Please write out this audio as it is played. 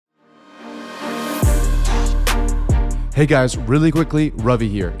Hey guys, really quickly, Ravi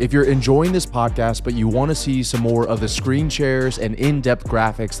here. If you're enjoying this podcast, but you want to see some more of the screen shares and in-depth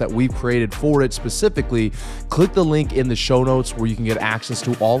graphics that we've created for it specifically, click the link in the show notes where you can get access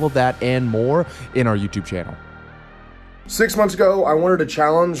to all of that and more in our YouTube channel. 6 months ago, I wanted to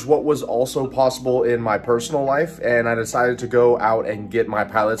challenge what was also possible in my personal life, and I decided to go out and get my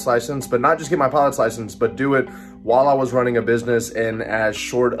pilot's license, but not just get my pilot's license, but do it while I was running a business in as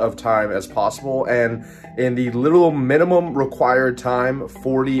short of time as possible. And in the little minimum required time,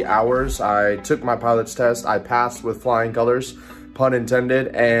 40 hours, I took my pilot's test. I passed with flying colors, pun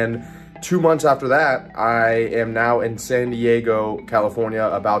intended, and 2 months after that, I am now in San Diego, California,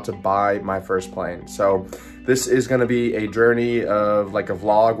 about to buy my first plane. So this is gonna be a journey of like a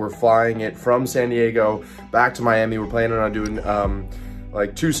vlog. We're flying it from San Diego back to Miami. We're planning on doing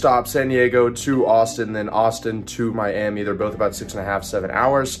like 2 stops, San Diego to Austin, then Austin to Miami. They're both about 6.5, 7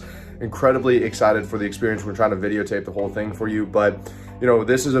 hours. Incredibly excited for the experience. We're trying to videotape the whole thing for you, but you know,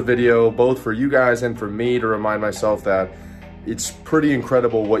 this is a video both for you guys and for me to remind myself that it's pretty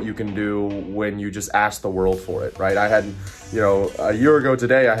incredible what you can do when you just ask the world for it, right? I had, you know, a year ago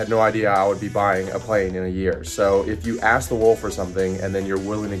today, I had no idea I would be buying a plane in a year. So if you ask the world for something and then you're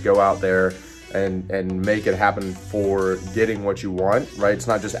willing to go out there and make it happen for getting what you want, right? It's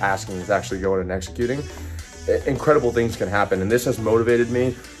not just asking, it's actually going and executing. Incredible things can happen. And this has motivated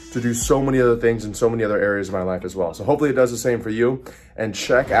me to do so many other things in so many other areas of my life as well. So hopefully it does the same for you. And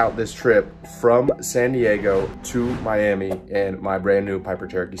check out this trip from San Diego to Miami in my brand new Piper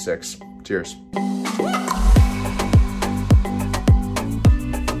Cherokee 6. Cheers.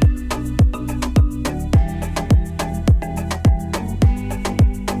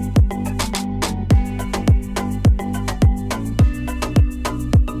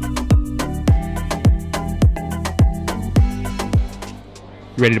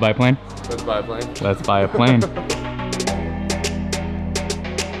 You ready to buy a plane? Let's buy a plane. Let's buy a plane.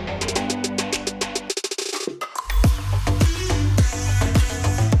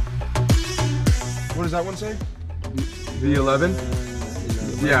 What does that one say? The 11?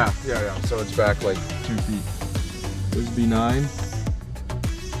 Yeah. So it's back like 2 feet. This is B9.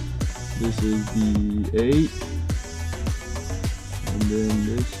 This is B8. And then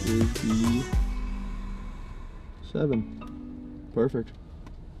this is B7. Perfect.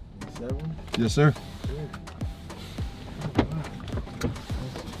 7? Yes, sir.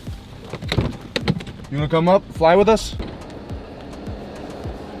 You wanna come up, fly with us?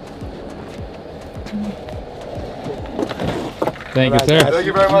 Thank you, sir. Thank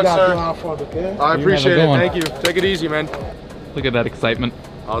you very much, sir. I appreciate it. Thank you. Take it easy, man. Look at that excitement.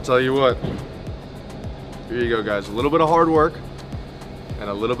 I'll tell you what. Here you go, guys. A little bit of hard work and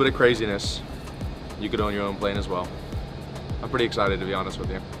a little bit of craziness. You could own your own plane as well. I'm pretty excited, to be honest with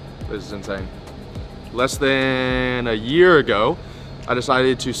you. This is insane. Less than a year ago, I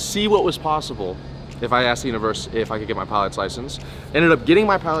decided to see what was possible if I asked the universe if I could get my pilot's license. Ended up getting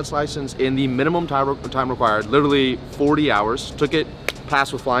my pilot's license in the minimum time required, literally 40 hours. Took it,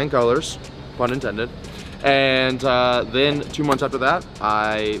 passed with flying colors, pun intended. And then 2 months after that,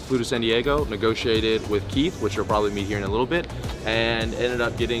 I flew to San Diego, negotiated with Keith, which you'll probably meet here in a little bit, and ended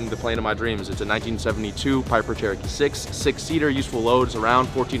up getting the plane of my dreams. It's a 1972 Piper Cherokee 6, 6-seater, useful load is around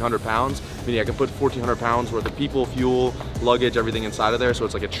 1,400 pounds. Meaning I can put 1,400 pounds worth of people, fuel, luggage, everything inside of there, so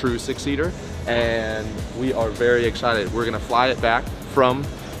it's like a true 6-seater. And we are very excited. We're gonna fly it back from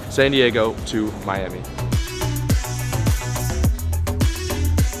San Diego to Miami.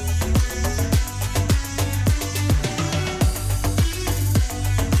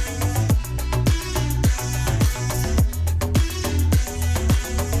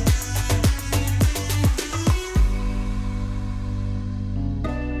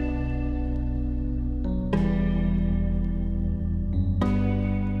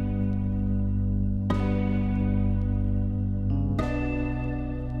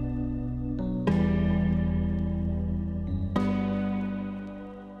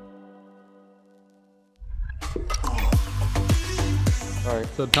 All right,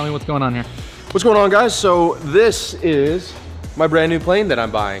 so tell me what's going on here. What's going on, guys? So this is my brand new plane that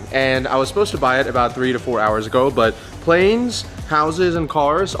I'm buying, and I was supposed to buy it about 3 to 4 hours ago, but planes, houses, and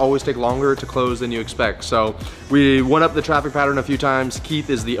cars always take longer to close than you expect. So we went up the traffic pattern a few times. Keith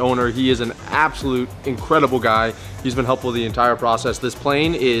is the owner. He is an absolute incredible guy. He's been helpful the entire process. This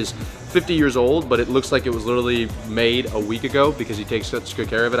plane is 50 years old, but it looks like it was literally made a week ago because he takes such good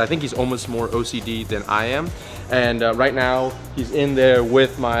care of it. I think he's almost more OCD than I am. And right now he's in there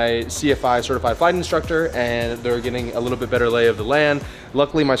with my CFI certified flight instructor, and they're getting a little bit better lay of the land.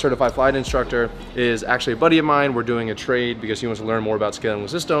 Luckily, my certified flight instructor is actually a buddy of mine. We're doing a trade because he wants to learn more about scaling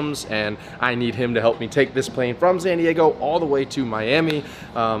systems, and I need him to help me take this plane from San Diego all the way to Miami.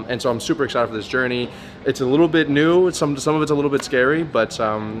 And so I'm super excited for this journey. It's a little bit new. Some of it's a little bit scary, but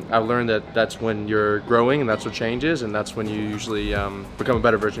I've learned that that's when you're growing and that's what changes, and that's when you usually become a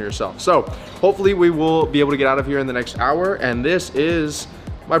better version of yourself. So hopefully we will be able to get out of here in the next hour, and this is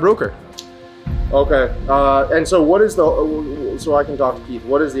my broker. Okay, and so what is the, so I can talk to Keith,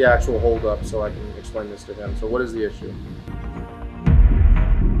 what is the actual holdup so I can explain this to him? So what is the issue?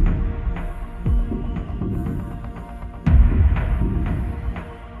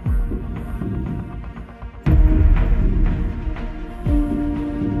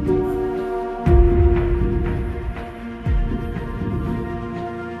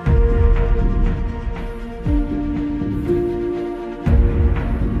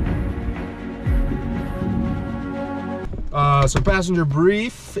 So passenger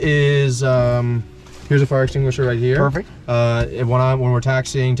brief is, here's a fire extinguisher right here. Perfect. When we're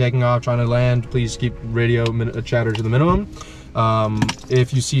taxiing, taking off, trying to land, please keep radio chatter to the minimum.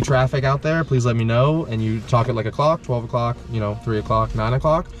 If you see traffic out there, please let me know, and you talk at like a clock, 12 o'clock, you know, 3 o'clock, 9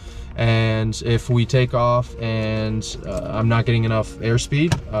 o'clock. And if we take off and I'm not getting enough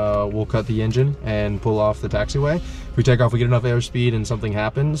airspeed, we'll cut the engine and pull off the taxiway. If we take off, we get enough airspeed and something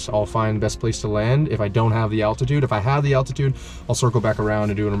happens, I'll find the best place to land. If I don't have the altitude, if I have the altitude, I'll circle back around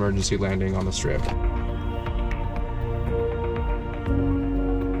and do an emergency landing on the strip.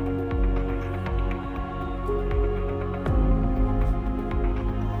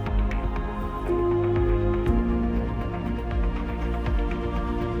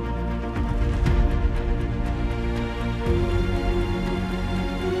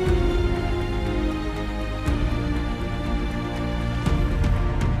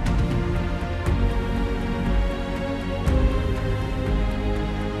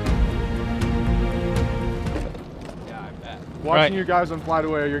 Watching you guys on Flight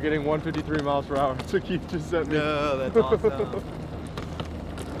Away, you're getting 153 miles per hour. So Keith just sent me. No, that's awesome.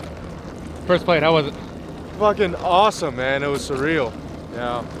 First flight, how was it? Fucking awesome, man. It was surreal.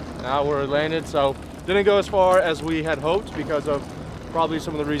 Yeah. Now we're landed, so didn't go as far as we had hoped because of probably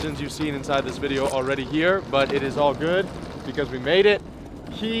some of the reasons you've seen inside this video already here, but it is all good because we made it.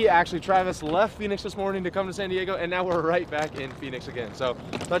 Travis left Phoenix this morning to come to San Diego, and now we're right back in Phoenix again. So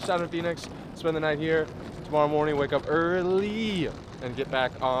touchdown in Phoenix, spend the night here. Tomorrow morning, wake up early and get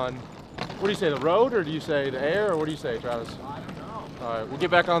back on, what do you say, the road, or do you say the air, or what do you say, Travis? I don't know. All right, we'll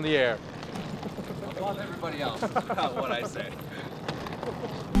get back on the air. I'll tell everybody else about what I say.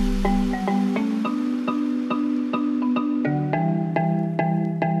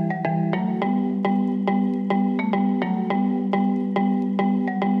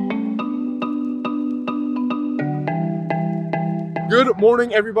 Good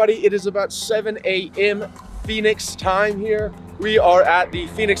morning, everybody. It is about 7 a.m. Phoenix time here. We are at the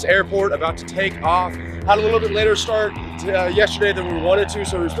Phoenix airport about to take off. Had a little bit later start yesterday than we wanted to,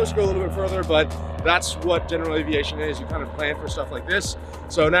 so we were supposed to go a little bit further, but that's what general aviation is. You kind of plan for stuff like this.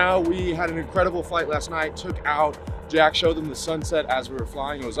 So now we had an incredible flight last night, took out, Jack showed them the sunset as we were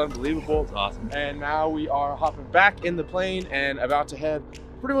flying. It was unbelievable. That's awesome. And now we are hopping back in the plane and about to head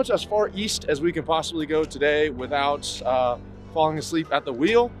pretty much as far east as we can possibly go today without falling asleep at the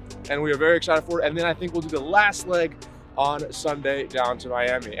wheel, and we are very excited for it. And then I think we'll do the last leg on Sunday down to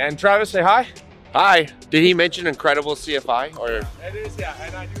Miami. And Travis, say hi. Hi. Did he mention incredible CFI or? It is, yeah.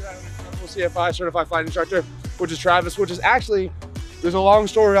 And I do have an incredible CFI, certified flight instructor, which is Travis, which is actually, there's a long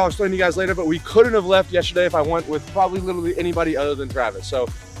story I'll explain to you guys later, but we couldn't have left yesterday if I went with probably literally anybody other than Travis. So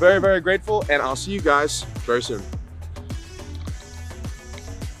very, very grateful, and I'll see you guys very soon.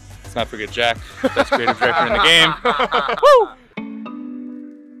 Let's not forget Jack, best creative director in the game. Woo!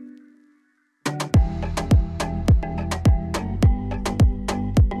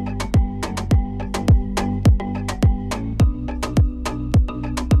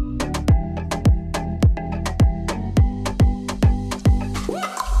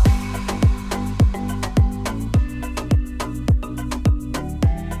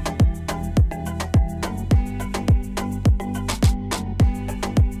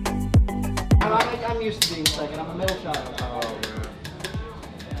 I'm used to being second. I'm a middle child. Oh,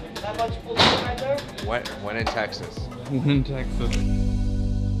 man. That much full time right there? When in Texas. In Texas.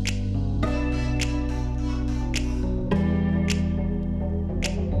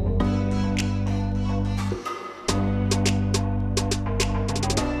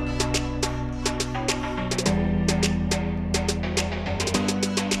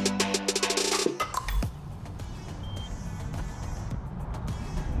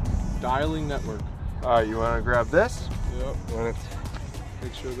 Dialing network. All right, you want to grab this? Yep.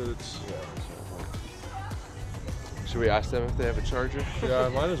 make sure that it's. Should we ask them if they have a charger? Yeah,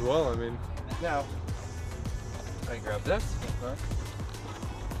 might as well. I mean. No. I grab this. Okay.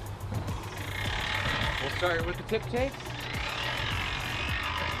 We'll start with the tip tape.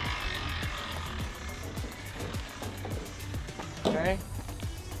 Okay.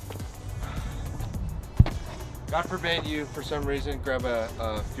 God forbid you, for some reason, grab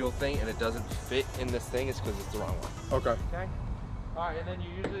a fuel thing and it doesn't fit in this thing. It's because it's the wrong one. Okay. Okay. All right, and then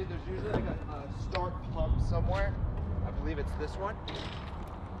there's usually like a start pump somewhere. I believe it's this one.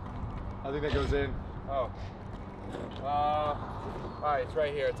 I think that goes in. Oh. All right, it's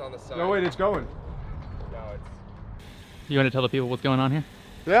right here. It's on the side. No, wait, it's going. No, it's. You want to tell the people what's going on here?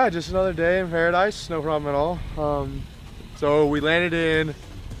 Yeah, just another day in paradise. No problem at all. So we landed in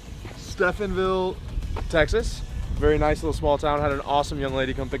Stephenville, Texas. Very nice little small town. Had an awesome young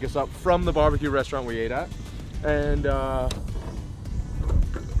lady come pick us up from the barbecue restaurant we ate at. And damn,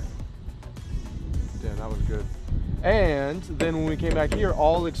 that was good. And then when we came back here,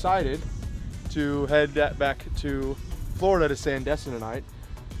 all excited to head back to Florida to Sandestin tonight.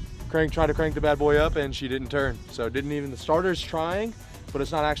 Tried to crank the bad boy up and she didn't turn. So didn't even, the starter's trying, but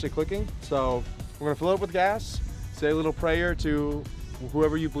it's not actually clicking. So we're gonna fill it up with gas, say a little prayer to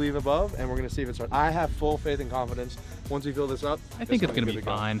whoever you believe above, and we're gonna see if it starts. I have full faith and confidence. Once we fill this up, I think it's gonna be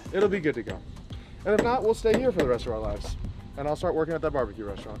fine. It'll be good to go. And if not, we'll stay here for the rest of our lives. And I'll start working at that barbecue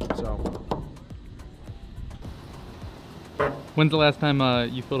restaurant, so. When's the last time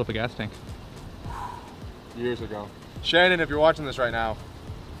you filled up a gas tank? Years ago. Shannon, if you're watching this right now,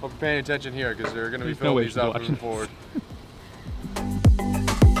 hope you're paying attention here because they're gonna be There's no way filling these she's out watching. moving forward.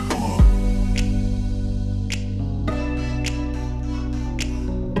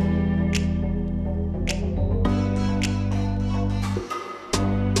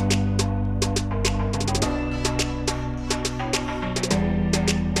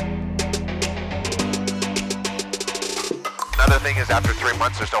 Another thing is after 3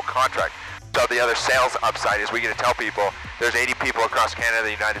 months, there's no contract. So the other sales upside is we get to tell people there's 80 people across Canada and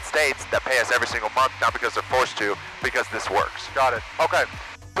the United States that pay us every single month, not because they're forced to, because this works. Got it. Okay.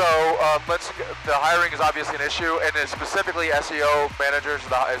 So the hiring is obviously an issue, and it's specifically SEO managers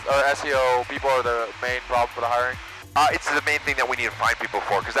or SEO people are the main problem for the hiring. It's the main thing that we need to find people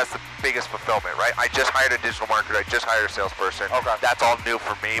for, because that's the biggest fulfillment, right? I just hired a digital marketer, I just hired a salesperson. Okay. That's all new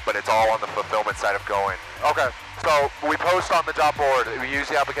for me, but it's all on the fulfillment side of going. Okay. So we post on the job board. We use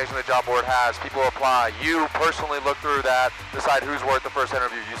the application the job board has. People apply. You personally look through that, decide who's worth the first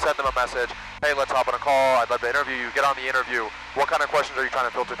interview. You send them a message. Hey, let's hop on a call. I'd love to interview you. Get on the interview. What kind of questions are you trying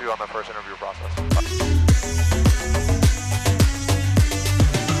to filter through on the first interview process?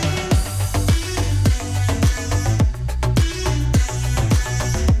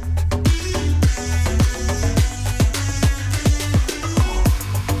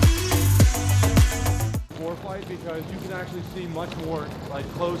 Because you can actually see much more like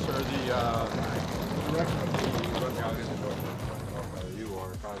closer the direction of the you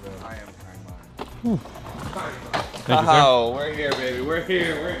are kind of. I am kind of. Oh, we're here, baby. We're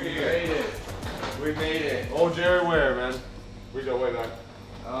here. We're here. We made it. We made it. Oh, Jerry Ware, man. We go way back.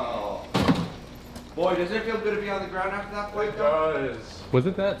 Oh. Boy, doesn't it feel good to be on the ground after that flight? It does. Was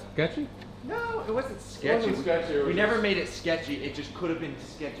it that sketchy? No, it wasn't sketchy. It wasn't sketchy. It We was never just- made it sketchy. It just could have been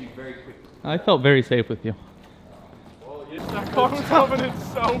sketchy very quickly. I felt very safe with you. That car was coming in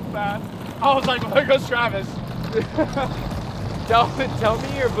so fast. I was like, there goes Travis. Tell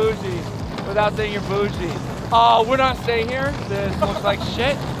me you're bougie without saying you're bougie. Oh, we're not staying here. This looks like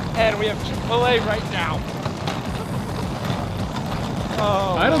shit. And we have Chick-fil-A right now.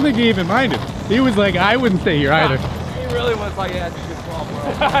 Oh, I don't think he even minded. He was like, I wouldn't stay here either. he really was like, yeah, it's a good call, bro.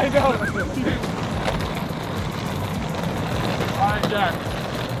 I know. All right, Jack.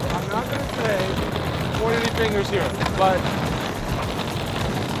 I'm not gonna say point any fingers here, but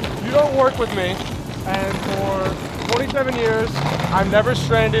you don't work with me, and for 27 years, I'm never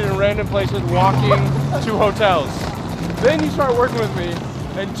stranded in random places walking to hotels. Then you start working with me,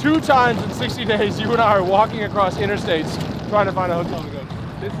 and 2 times in 60 days, you and I are walking across interstates trying to find a hotel to go to.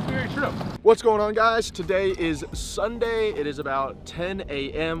 This is very true. What's going on, guys? Today is Sunday. It is about 10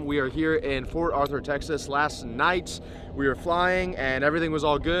 a.m. We are here in Fort Arthur, Texas. Last night, we were flying and everything was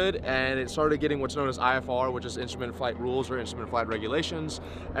all good, and it started getting what's known as IFR, which is Instrument Flight Rules or Instrument Flight Regulations,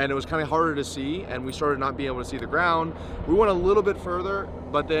 and it was kind of harder to see, and we started not being able to see the ground. We went a little bit further,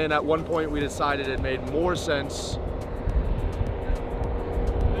 but then at one point we decided it made more sense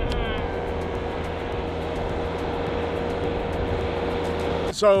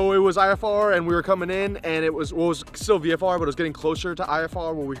So it was IFR and we were coming in, and it was, well, it was still VFR, but it was getting closer to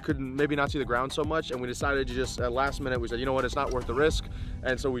IFR where we couldn't maybe not see the ground so much, and we decided to just, at last minute, we said, you know what, it's not worth the risk.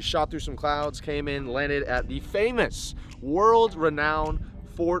 And so we shot through some clouds, came in, landed at the famous, world-renowned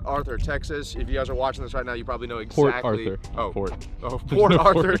Fort Arthur, Texas. If you guys are watching this right now, you probably know exactly. Port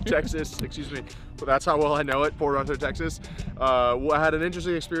Arthur, Texas. Excuse me. But that's how well I know it. Port Arthur, Texas. I had an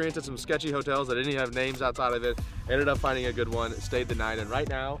interesting experience at some sketchy hotels that didn't even have names outside of it. Ended up finding a good one. Stayed the night, and right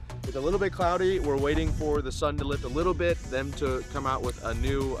now it's a little bit cloudy. We're waiting for the sun to lift a little bit, them to come out with a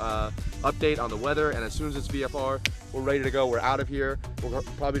new update on the weather. And as soon as it's VFR, we're ready to go. We're out of here. We'll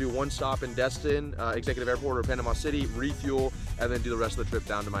probably do one stop in Destin, Executive Airport, or Panama City, refuel, and then do the rest of the trip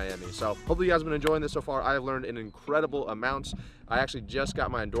down to Miami. So hopefully you guys have been enjoying this so far. I have learned an incredible amount. I actually just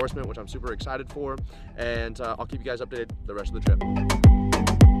got my endorsement, which I'm super excited for, and I'll keep you guys updated the rest of the trip.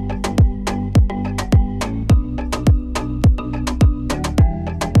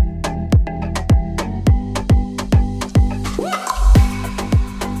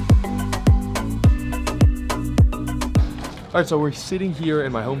 All right, so we're sitting here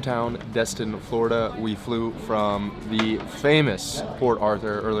in my hometown, Destin, Florida. We flew from the famous Port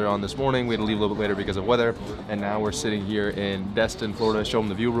Arthur earlier on this morning. We had to leave a little bit later because of weather, and now we're sitting here in Destin, Florida. Show them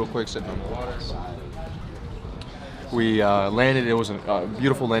the view real quick, sitting on the water. We landed. It was a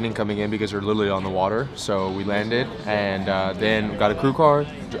beautiful landing coming in because you're literally on the water. So we landed and then got a crew car.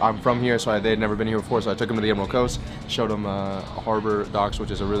 I'm from here, so they had never been here before, so I took them to the Emerald Coast, showed them Harbor Docks,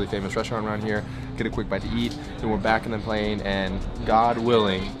 which is a really famous restaurant around here, get a quick bite to eat. Then we're back in the plane, and God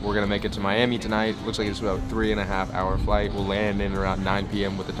willing, we're gonna make it to Miami tonight. Looks like it's about a 3.5-hour flight. We'll land in around 9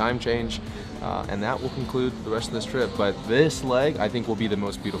 p.m. with the time change. And that will conclude the rest of this trip. But this leg, I think, will be the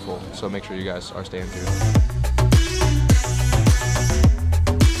most beautiful. So make sure you guys are staying tuned.